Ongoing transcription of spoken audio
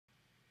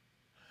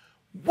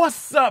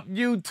What's up,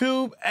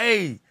 YouTube?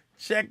 Hey,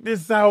 check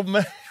this out,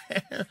 man.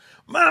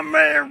 My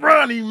man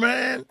Ronnie,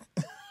 man.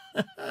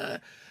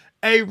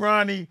 Hey,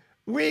 Ronnie,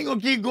 we ain't gonna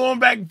keep going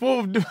back and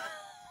forth.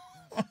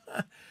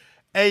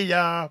 Hey,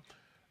 y'all.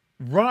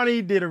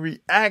 Ronnie did a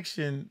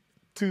reaction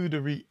to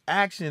the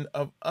reaction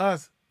of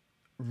us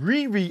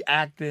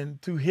reacting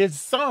to his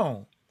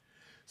song.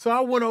 So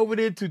I went over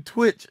there to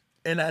Twitch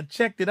and I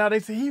checked it out. They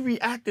said he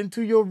reacting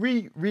to your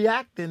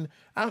reacting.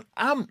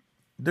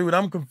 Dude,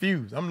 I'm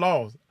confused. I'm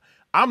lost.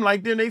 I'm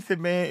like them. They said,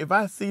 man, if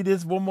I see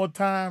this one more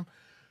time,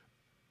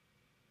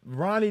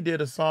 Ronnie did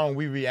a song,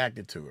 we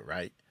reacted to it,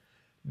 right?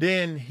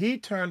 Then he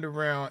turned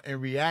around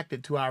and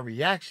reacted to our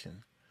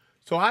reaction.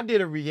 So I did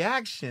a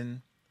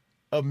reaction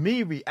of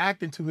me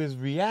reacting to his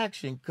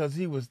reaction because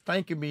he was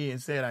thanking me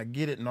and said I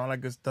get it and all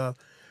that good stuff.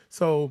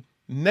 So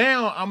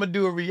now I'm going to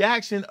do a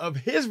reaction of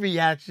his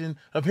reaction,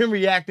 of him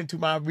reacting to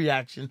my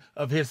reaction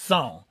of his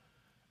song.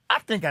 I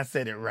think I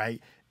said it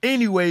right.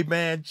 Anyway,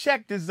 man,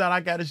 check this out. I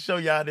got to show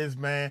y'all this,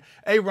 man.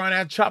 Hey, Ronnie,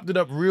 I chopped it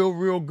up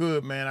real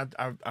good, man.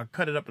 I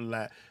cut it up a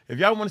lot. If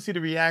y'all want to see the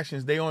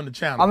reactions, they on the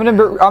channel. I'm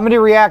gonna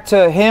react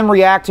to him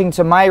reacting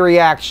to my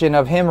reaction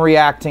of him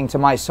reacting to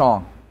my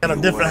song.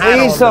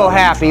 He's so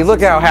happy. Look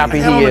how happy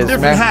he is,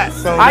 man. Hat,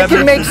 so I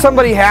can make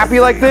somebody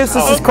happy like this.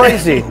 This is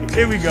crazy.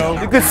 Here we go.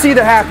 You could see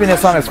the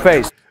happiness on his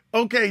face.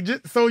 Okay,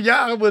 just so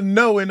y'all would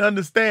know and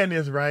understand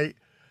this, right?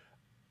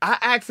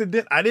 I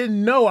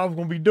didn't know I was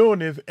going to be doing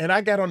this, and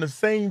I got on the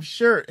same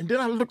shirt. And then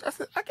I looked, I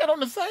said, I got on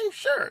the same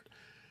shirt.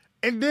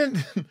 And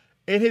then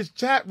in his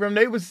chat room,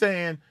 they were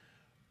saying,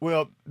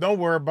 well, don't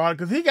worry about it,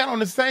 because he got on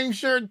the same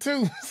shirt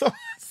too. So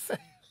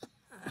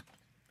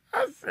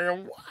I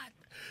said, what?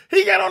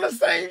 He got on the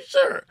same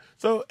shirt.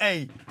 So,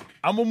 hey,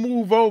 I'm going to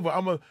move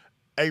over.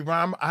 Hey,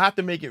 Ron, I have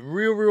to make it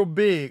real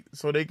big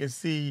so they can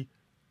see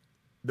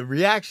the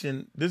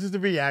reaction. This is the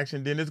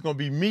reaction. Then it's going to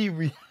be me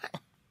reacting.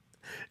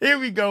 Here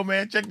we go,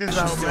 man. Check this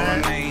out,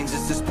 man.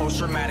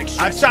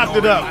 I chopped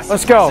it up.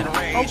 Let's go.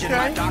 Okay.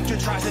 And I'm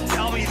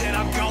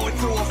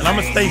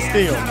going to stay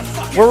still.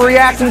 We're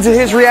reacting to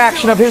his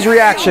reaction of his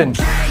reaction.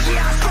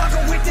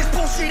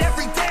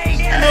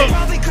 Look,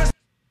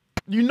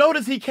 you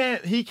notice he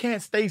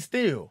can't stay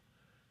still.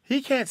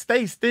 He can't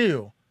stay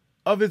still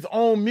of his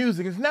own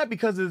music. It's not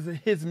because it's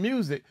his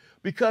music,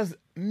 because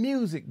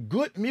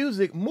good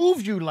music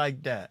moves you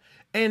like that.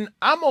 And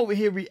I'm over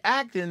here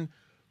reacting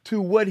to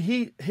what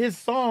his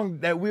song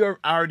that we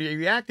already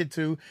reacted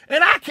to,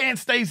 and I can't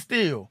stay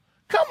still.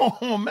 Come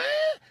on, man.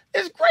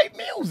 It's great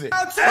music.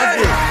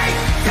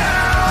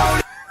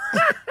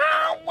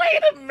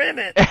 Wait a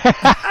minute.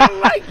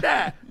 I like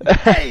that.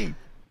 Hey,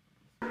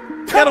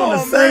 got on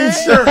the same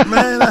shirt,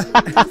 man.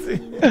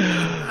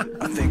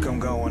 I think I'm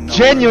going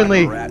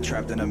genuinely. Thank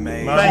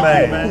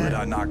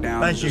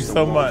you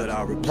so much.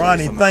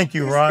 Ronnie, thank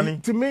you, Ronnie.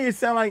 To me, it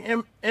sounds like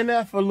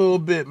NF a little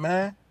bit,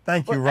 man.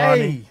 Thank you,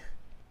 Ronnie. Hey,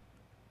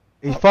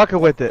 he's fucking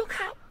with it.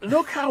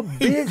 Look how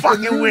big he's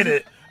fucking with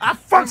it. I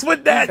fucks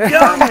with that,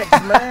 young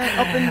man.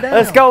 Up and down.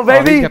 Let's go,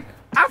 baby.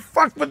 I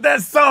fucked with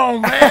that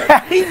song,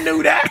 man. He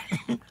knew that.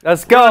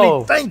 Let's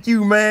go. Ronnie, thank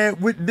you, man.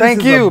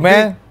 Thank you,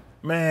 man.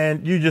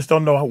 Man, you just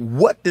don't know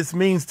what this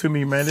means to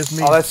me, man. This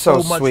means that's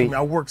so much sweet. to me.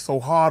 I worked so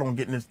hard on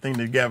getting this thing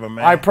together,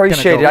 man. I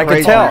appreciate it. I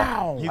can tell.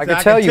 Wow. I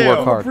can tell you work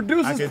hard.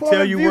 I can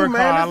tell you work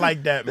hard. I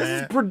like that, man.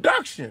 This is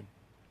production.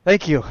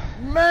 Thank you.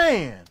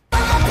 Man.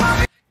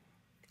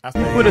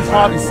 He put his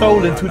heart and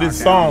soul into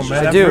this song,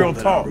 man. That's real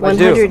talk.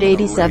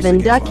 187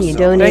 Ducky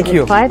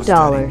donated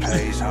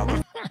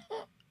 $5.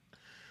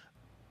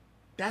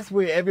 That's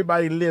where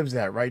everybody lives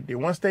at, right there.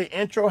 Once their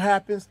intro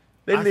happens,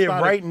 they live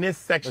right in this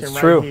section right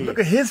true. here. Look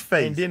at his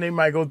face. And then they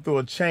might go through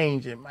a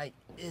change and might,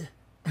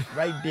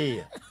 right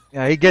there.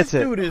 Yeah, he gets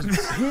it. Dude is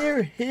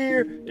here,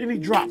 then he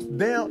drops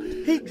down.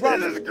 He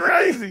drops. This is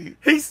crazy.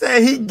 He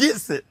said he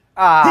gets it.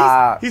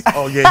 He's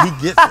oh yeah, he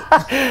gets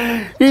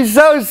it. He's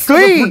so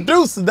sweet.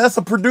 That's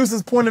a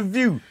producer's point of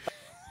view.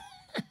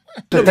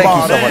 Thank you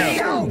so much.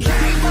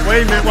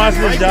 Wait a minute, watch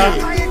this, y'all.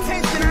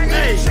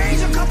 Hey,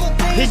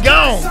 he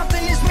gone.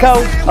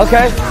 Go.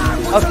 Okay.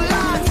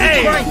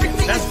 Hey,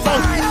 that's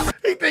funky.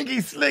 He think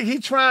he's slick. He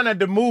trying not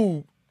to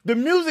move. The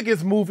music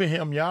is moving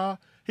him, y'all.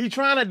 He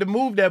trying not to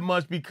move that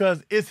much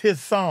because it's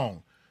his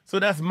song. So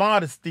that's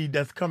modesty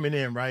that's coming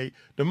in, right?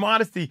 The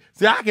modesty.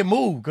 See, I can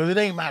move because it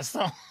ain't my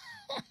song.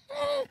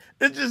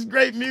 It's just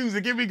great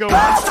music. Here we go.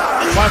 Watch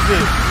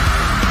this.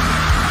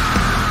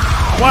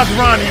 Watch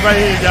Ronnie right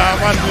here, y'all.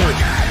 Watch this.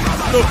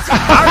 Look, I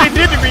already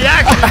did the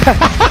reaction.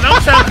 And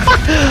I'm trying to...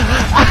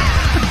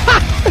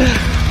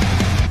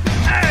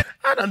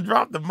 I done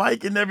dropped the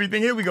mic and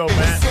everything. Here we go,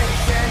 man.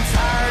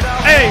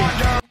 Hey.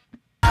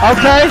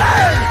 Okay.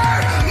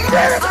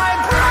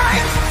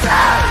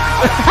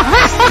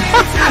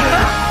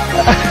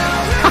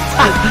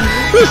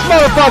 This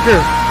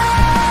motherfucker.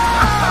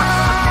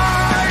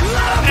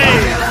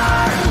 Hey.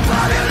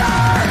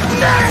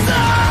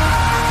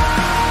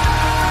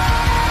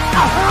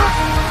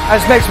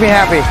 This makes me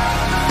happy.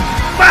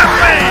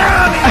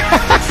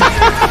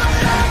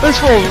 This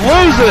fool's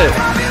losing it.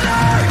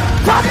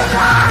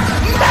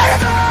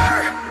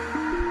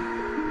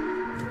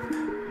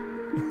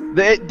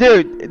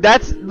 Dude,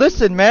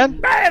 listen, man.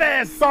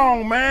 Badass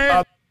song,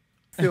 man.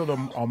 Feel the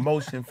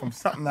emotion from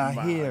something I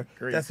hear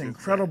that's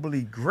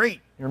incredibly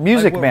great. You're a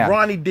music like what man.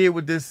 Ronnie did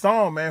with this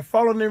song, man.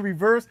 Falling in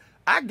Reverse.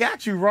 I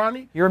got you,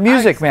 Ronnie. You're a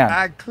music man.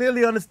 I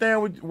clearly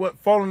understand what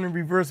Falling in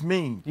Reverse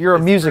means. You're a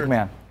music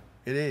man.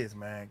 It is,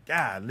 man.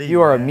 Golly.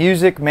 You are a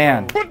music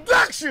man.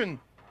 Production.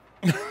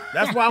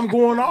 That's why I'm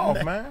going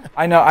off, man.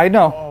 I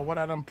know. Oh, what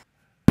I done.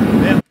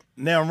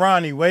 Now,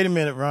 Ronnie, wait a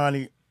minute,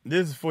 Ronnie.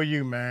 This is for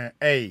you, man.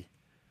 Hey,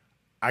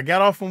 I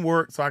got off from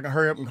work so I can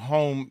hurry up and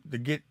home to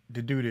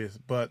do this.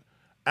 But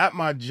at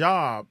my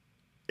job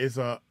is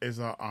a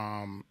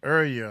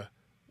area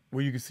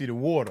where you can see the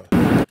water.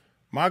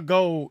 My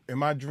goal and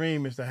my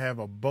dream is to have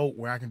a boat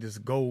where I can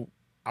just go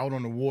out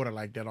on the water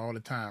like that all the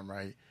time,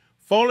 right?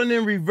 Falling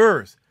in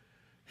Reverse.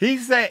 He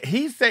said,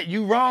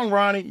 you wrong,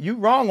 Ronnie. You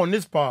wrong on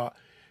this part.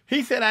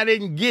 He said I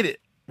didn't get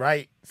it,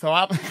 right? So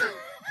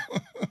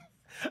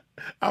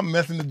I'm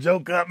messing the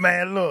joke up,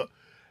 man. Look.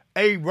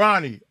 Hey,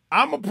 Ronnie,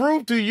 I'm going to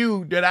prove to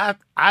you that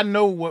I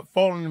know what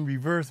Falling in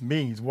Reverse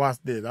means. Watch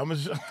this. I'm going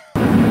to show.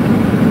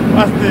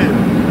 Watch this.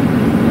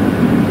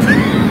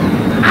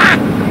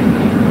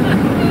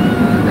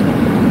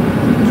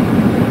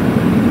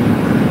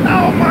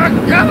 Oh, my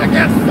God. I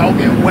got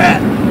soaking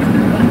wet.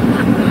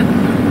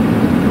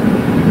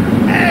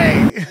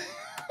 Hey.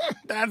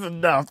 That's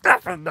enough.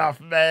 That's enough,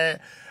 man.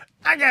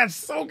 I got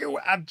soaking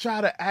wet. I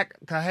try to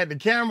act. I had the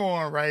camera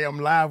on, right? I'm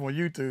live on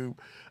YouTube.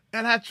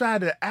 And I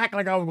tried to act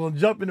like I was going to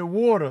jump in the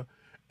water.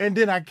 And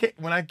then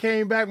when I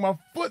came back, my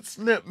foot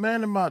slipped,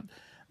 man. And my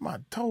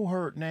toe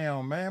hurt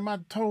now, man. My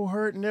toe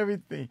hurt and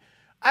everything.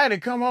 I had to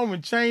come home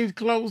and change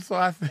clothes. So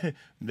I said,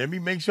 let me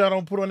make sure I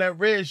don't put on that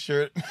red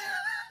shirt.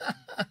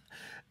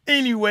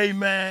 Anyway,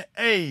 man,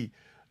 hey,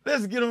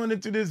 let's get on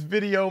into this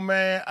video,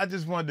 man. I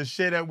just wanted to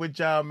share that with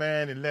y'all,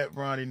 man, and let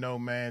Ronnie know,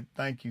 man.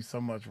 Thank you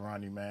so much,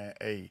 Ronnie, man.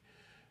 Hey,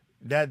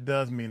 that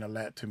does mean a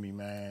lot to me,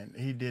 man.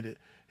 He did it.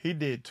 He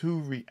did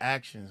 2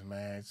 reactions,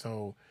 man.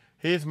 So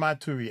here's my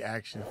 2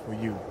 reactions for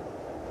you.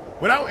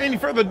 Without any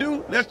further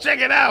ado, let's check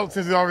it out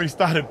since it already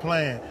started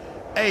playing.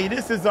 Hey,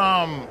 this is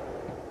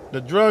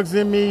The Drugs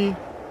in Me.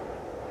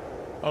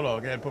 Hold on,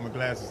 I gotta put my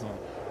glasses on.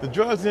 The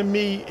Drugs in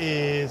Me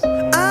is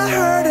I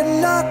heard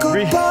a knock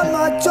upon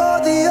my door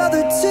the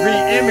other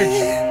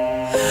day.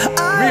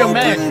 I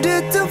opened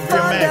it to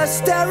find her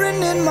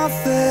staring in my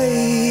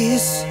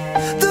face.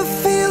 The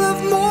feel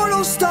of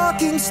mortal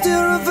stalking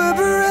still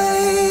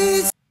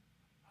reverberates.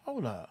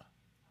 Hold up.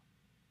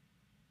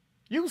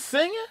 You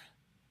singing?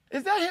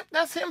 Is that him?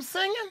 That's him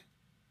singing?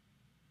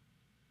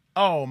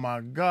 Oh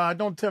my God,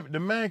 don't tell me the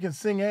man can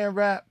sing and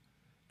rap.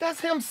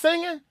 That's him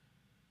singing?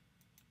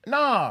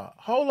 Nah,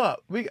 hold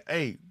up.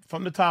 Hey,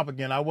 from the top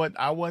again. I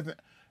wasn't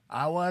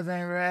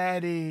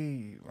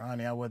ready.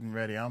 Ronnie, I wasn't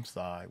ready. I'm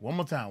sorry. One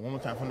more time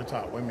from the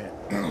top. Wait a minute.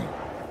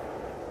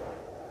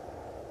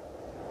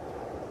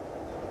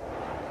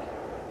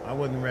 I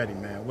wasn't ready,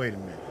 man. Wait a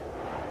minute.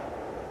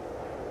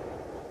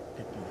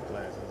 Get these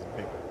glasses,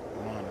 big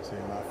monitor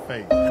in my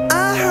face.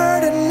 I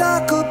heard a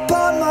knock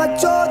upon my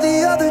door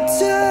the other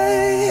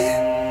day.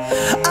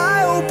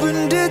 I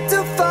opened it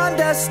to find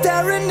her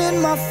staring in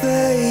my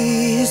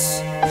face.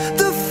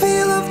 The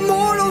feel of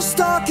mortal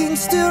stalking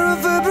still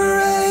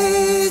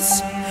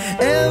reverberates.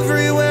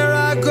 Everywhere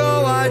I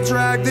go, I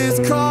drag this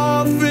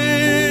coffin,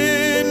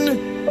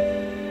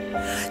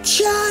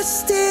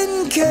 just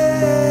in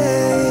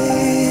case.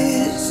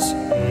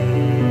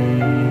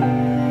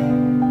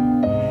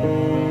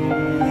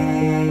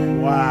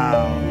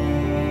 Wow.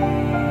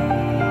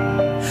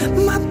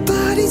 My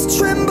body's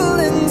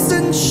trembling,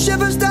 sends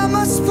shivers down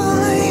my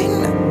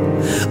spine.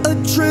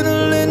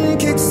 Adrenaline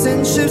kicks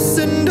and shifts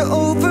into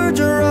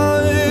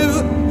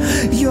overdrive.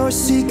 Your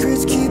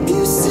secrets keep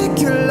you sick,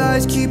 your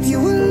lies keep you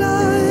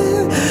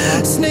alive.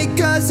 Snake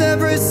eyes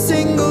every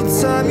single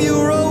time you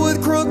roll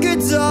with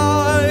crooked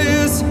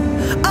eyes.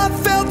 I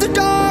felt the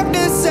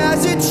darkness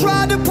as it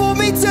tried to pull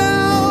me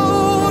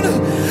down.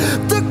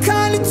 The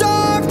kind of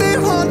dark that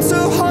haunts a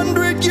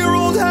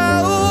 100-year-old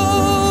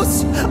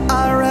house.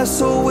 I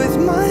wrestle with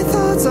my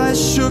thoughts, I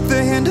shook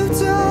the hand of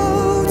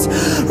doubt.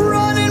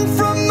 Running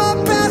from my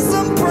past,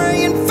 I'm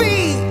praying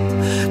feet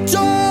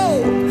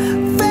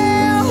don't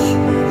fail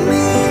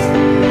me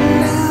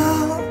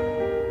now.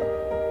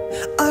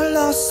 I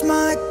lost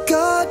my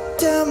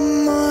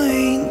goddamn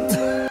mind.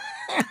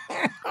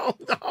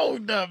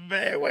 Hold up,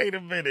 man. Wait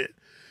a minute.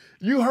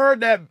 You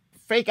heard that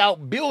fake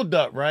out build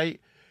up, right?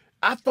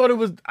 I thought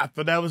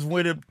that was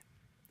when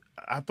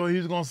I thought he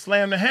was gonna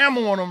slam the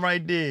hammer on him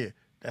right there.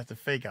 That's the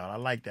fake out. I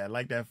like that. I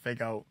like that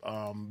fake out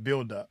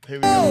build up. Here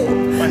we go.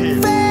 Right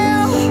here.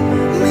 Fail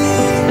me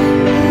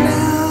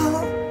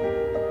now.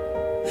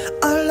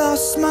 I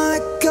lost my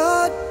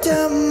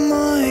goddamn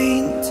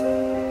mind.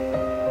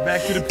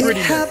 Back to the prettiness.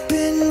 It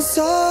happens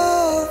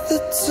all the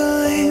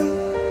time.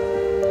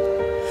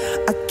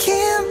 I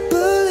can't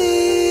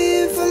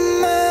believe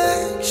I'm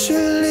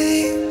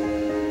actually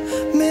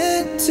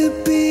meant to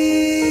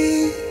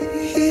be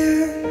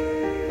here,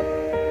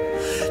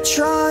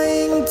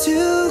 trying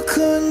to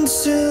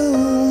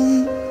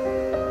consume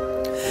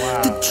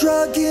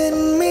drug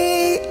in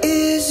me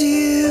is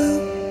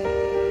you,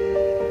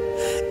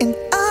 and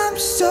I'm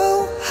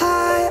so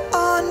high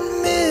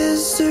on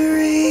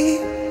misery.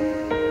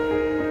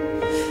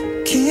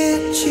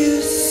 Can't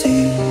you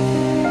see?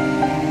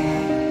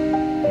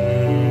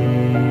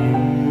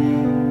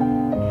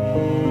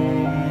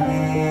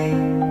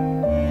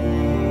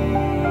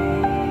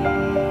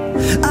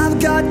 I've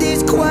got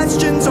these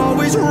questions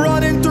always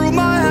running through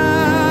my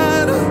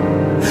head.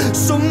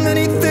 So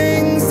many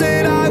things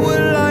that I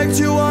would like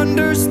to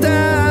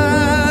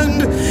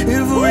understand.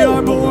 If we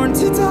are born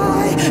to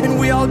die and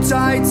we all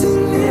die to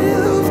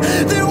live,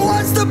 then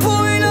what's the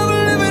point of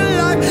living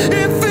life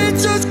if it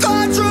just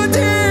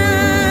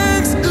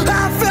contradicts?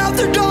 I felt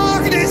the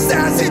darkness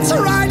as it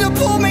tried to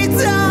pull me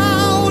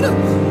down,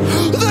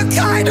 the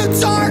kind of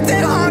dark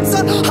that haunts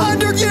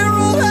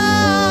 100-year-old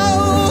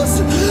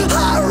house.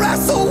 I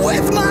wrestle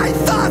with my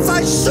thoughts,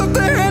 I shook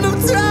the hand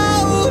of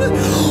doubt,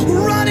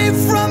 running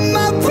from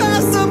my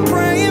past, I'm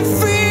praying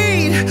feet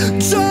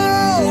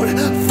don't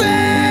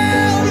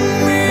fail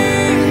me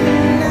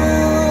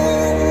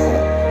now.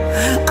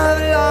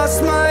 I've lost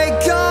my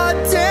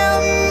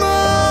goddamn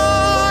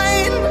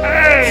mind.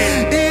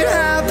 It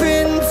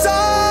happens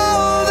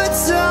all the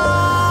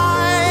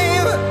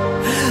time.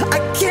 I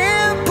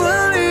can't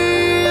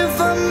believe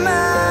I'm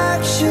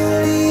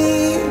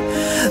actually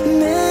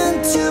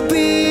meant to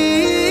be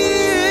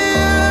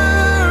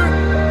here,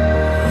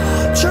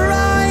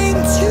 trying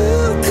to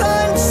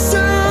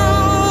consume.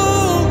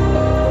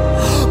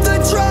 The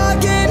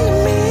drug in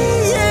me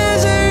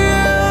is you,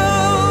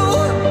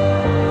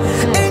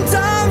 and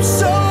I'm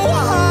so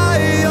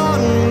high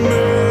on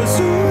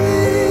misery.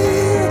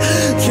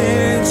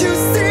 Can't you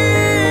see?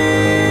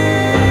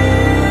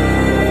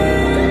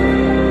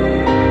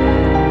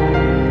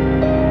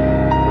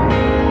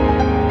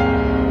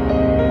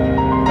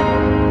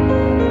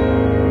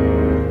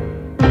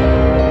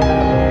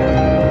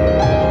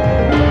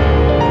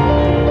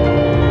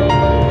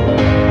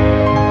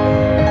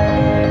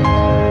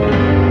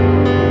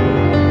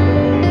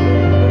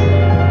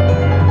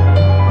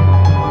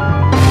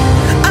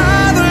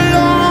 I've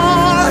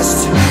lost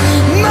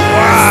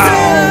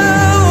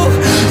myself.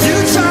 You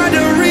tried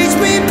to reach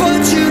me,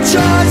 but you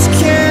just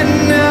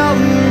can't help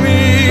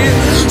me.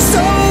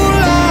 So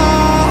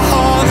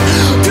long,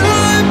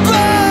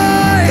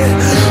 goodbye.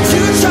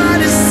 You tried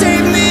to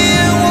save me,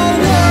 it won't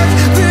work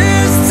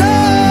this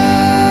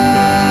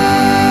time.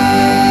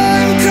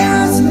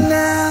 'Cause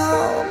now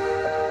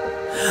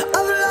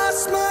I've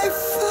lost my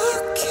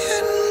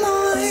fucking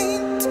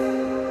mind,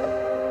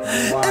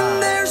 and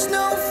there's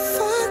no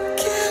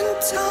fucking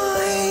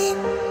time.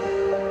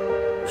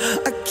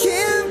 I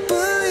can't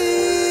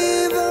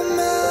believe I'm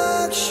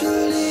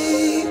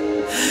actually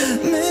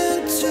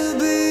meant to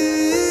be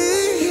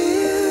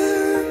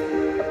here,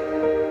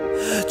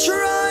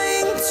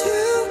 trying to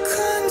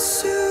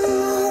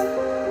consume.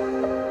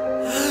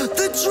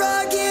 The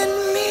drug in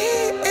me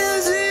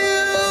is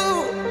you,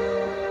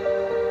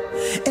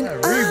 and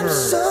I'm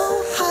so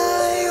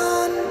high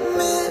on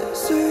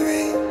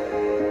misery.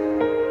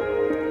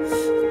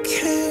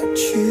 Can't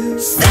you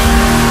stop?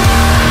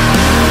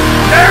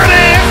 There it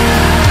is.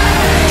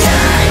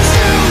 Can't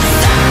you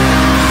stop?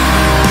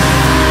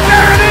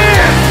 There it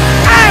is.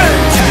 Hey.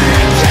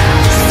 Can't you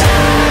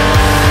stop?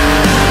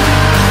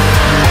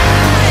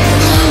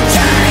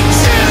 Can't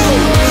you?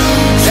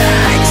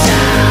 Can't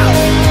you?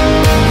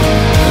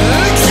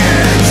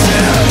 Can't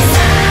you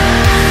stop?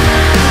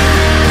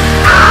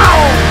 Ow.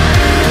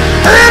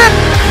 Hit it.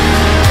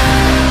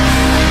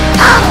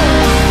 Ow.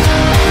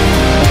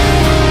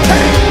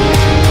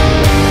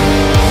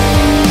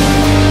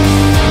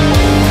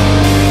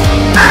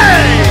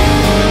 Hey.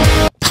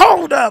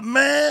 Hold up,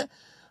 man.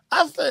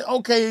 I said,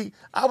 okay.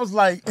 I was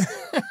like,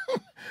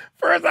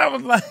 first I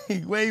was like,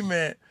 wait a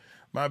minute.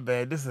 My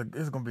bad. This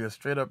is gonna be a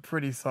straight up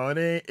pretty song.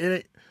 It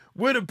ain't.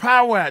 Where the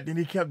power at? Then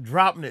he kept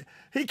dropping it.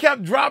 He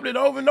kept dropping it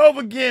over and over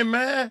again,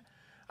 man.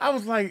 I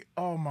was like,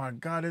 oh my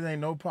God, it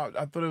ain't no pop.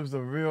 I thought it was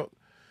a real.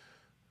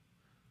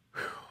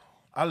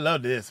 I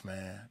love this,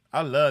 man.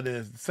 I love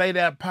this. Say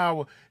that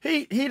power.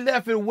 He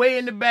left it way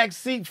in the back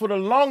seat for the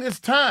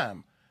longest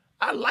time.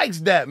 I likes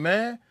that,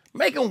 man.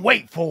 Make him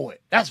wait for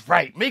it. That's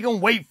right. Make him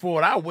wait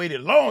for it. I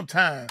waited a long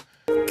time.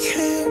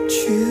 Can't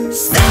you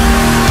stop?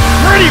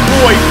 Pretty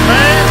voice,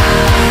 man.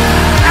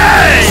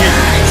 Hey!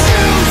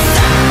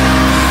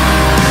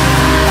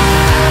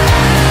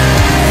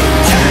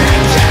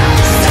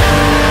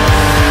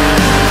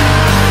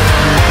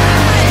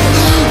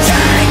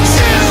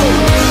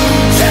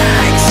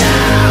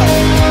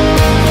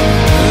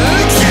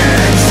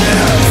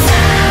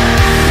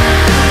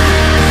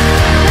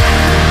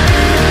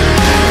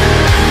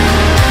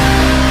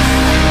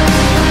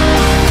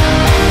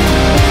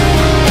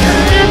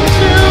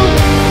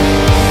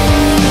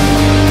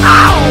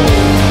 Ow!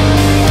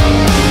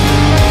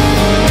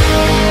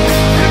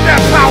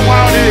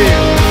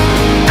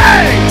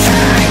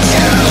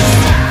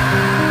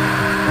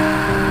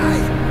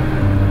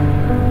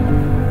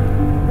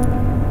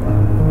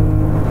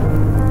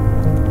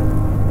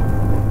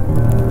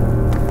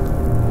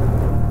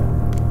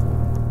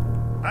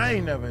 I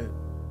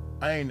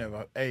ain't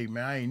never, hey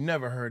man, I ain't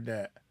never heard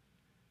that.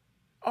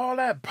 All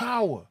that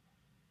power.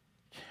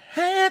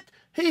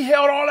 He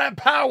held all that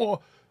power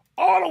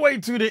all the way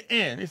to the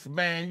end. It's,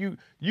 man,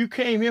 you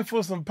came here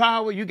for some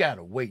power, you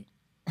gotta wait.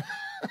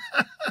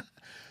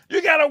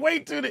 You gotta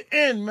wait to the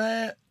end,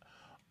 man.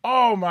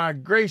 Oh my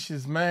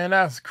gracious, man,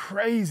 that's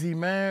crazy,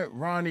 man.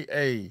 Ronnie,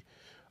 hey.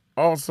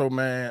 Also,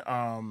 man,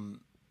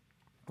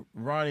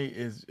 Ronnie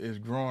is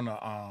growing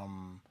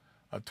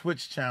a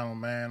Twitch channel,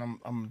 man.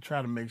 I'm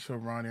trying to make sure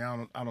Ronnie. I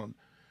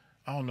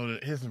don't know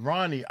that his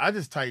Ronnie. I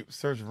just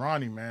search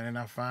Ronnie, man, and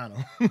I find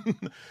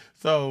him.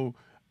 So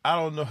I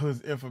don't know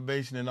his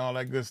information and all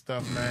that good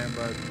stuff, man.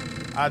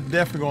 But I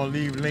definitely gonna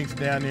leave links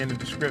down there in the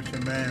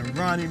description, man.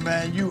 Ronnie,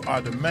 man, you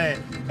are the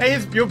man. Hey,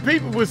 your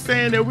people were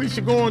saying that we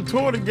should go on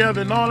tour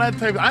together and all that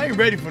type. I ain't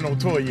ready for no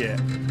tour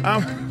yet.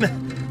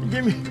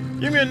 Give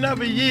me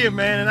another year,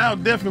 man, and I'll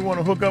definitely want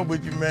to hook up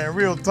with you, man.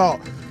 Real talk.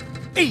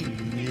 Hey,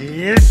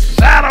 it's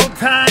shadow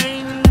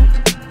time.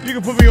 You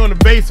can put me on the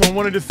bass on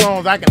one of the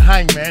songs. I can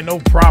hang, man. No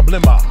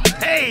problem.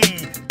 Hey,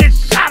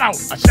 it's shout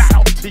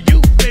out to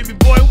you, baby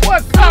boy.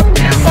 What's up,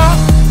 Emma?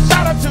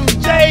 Shout out to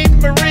Jay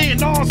Marie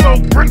and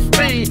also Prince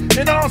B.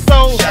 And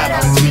also shout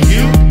out to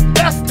you,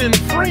 Dustin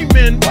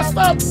Freeman. What's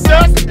up,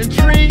 Dust and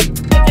Tree?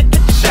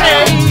 Shout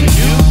out to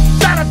you.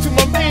 Shout out to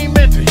my main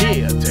man, to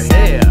here,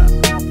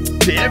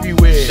 to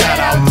everywhere. Shout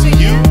out to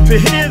you. To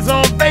his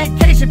on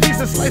vacation,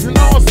 piece of slice, and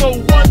also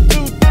 1,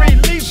 2, 3,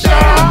 leave.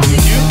 Shout out to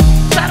you.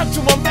 Shout out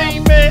to my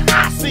main man.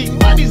 I see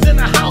money's in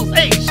the house.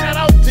 Hey, shout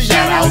out to you.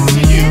 Shout out to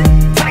you.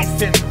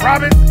 Tyson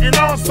Robbins and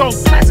also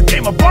classic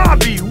game of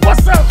Barbie.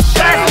 What's up?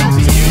 Shout out to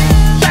you.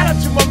 Shout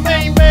out to my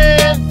main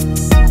man.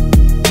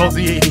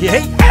 Mosey 88.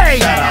 Hey.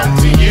 Shout out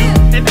to you.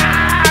 And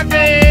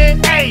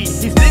Ivan. Hey,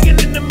 he's digging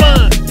in the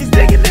mud. He's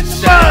digging in the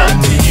mud. Shout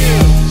out to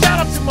you. Shout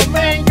out to my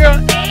main girl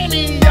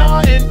Annie,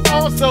 y'all, and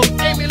also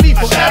Amy Lee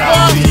forever. Shout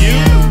out to you.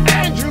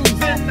 Andrew's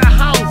in the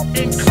house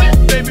and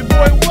Clint, baby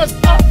boy. What's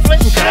up,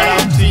 Flint?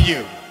 Shout out to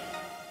you.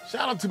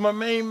 Shout out to my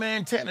main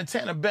man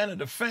Tana Banner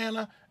the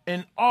Fanner,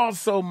 and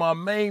also my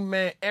main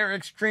man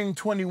Eric String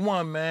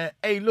 21, man.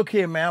 Hey, look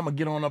here, man. I'm gonna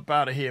get on up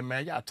out of here,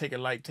 man. Y'all take it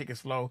light, take it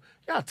slow.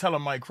 Y'all tell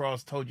him Mike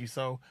Cross told you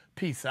so.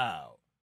 Peace out.